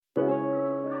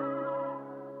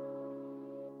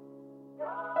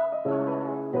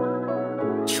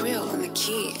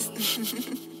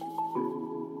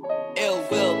Ill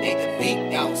will make the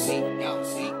beat out.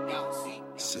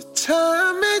 So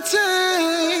time may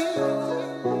take,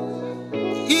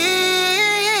 yeah.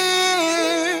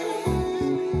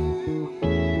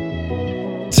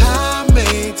 Time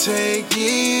may take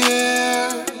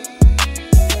years,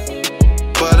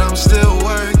 but I'm still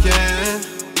working.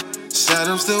 Said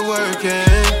I'm still working,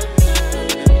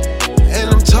 and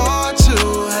I'm taught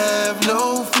to have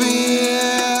no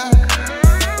fear.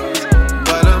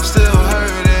 But I'm still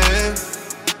hurting.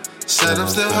 Said I'm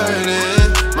still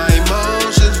hurting. My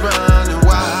emotions running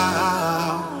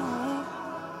wild.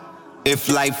 If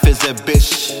life is a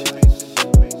bitch,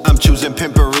 I'm choosing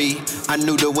pimpery. I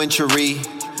knew the wintry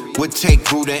would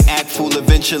take root and act fool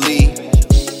eventually.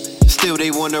 Still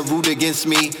they wanna root against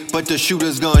me, but the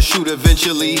shooter's gonna shoot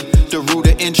eventually. The route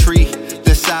of entry,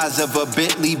 the size of a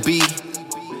Bentley B.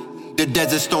 The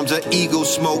desert storms of ego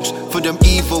smokes for them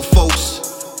evil folks.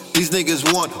 These niggas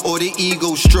want all the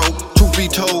ego stroke. Truth be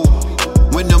told,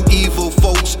 when them evil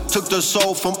folks took the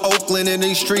soul from Oakland in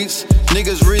these streets,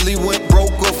 niggas really went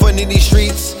broke off on these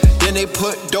streets. Then they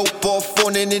put dope off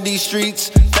on in these streets.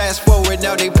 Fast forward,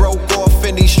 now they broke off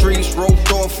in these streets.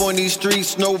 Roped off on these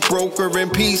streets. No broker in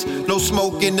peace. No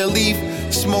smoke in the leaf.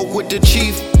 Smoke with the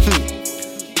chief.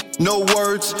 No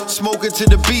words, smoking to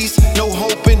the beast. No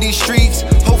hope in these streets.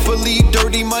 Hopefully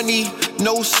dirty money.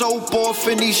 No soap off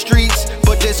in these streets.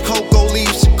 But there's cocoa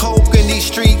leaves, coke in these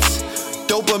streets.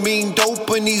 Dopamine,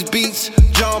 dope in these beats.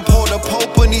 John Paul the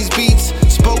Pope in these beats.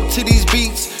 Spoke to these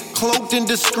beats, cloaked and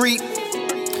discreet.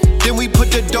 Then we put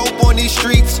the dope on these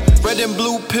streets. Red and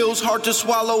blue pills, hard to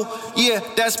swallow. Yeah,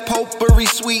 that's potpourri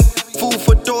sweet. Food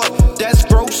for thought, that's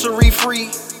grocery free.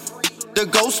 The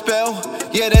ghost spell,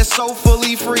 yeah, that's so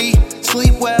fully free.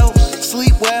 Sleep well,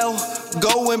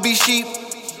 go and be sheep.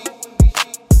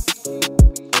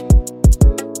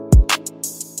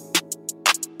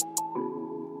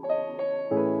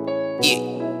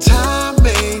 Yeah. Time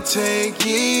may take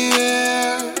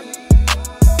years,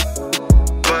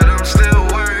 but I'm still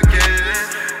working.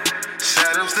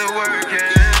 Said I'm still working,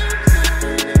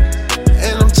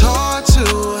 and I'm taught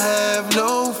to have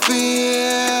no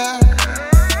fear.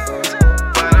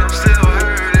 But I'm still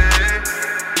hurting.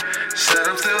 Said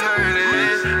I'm still hurting.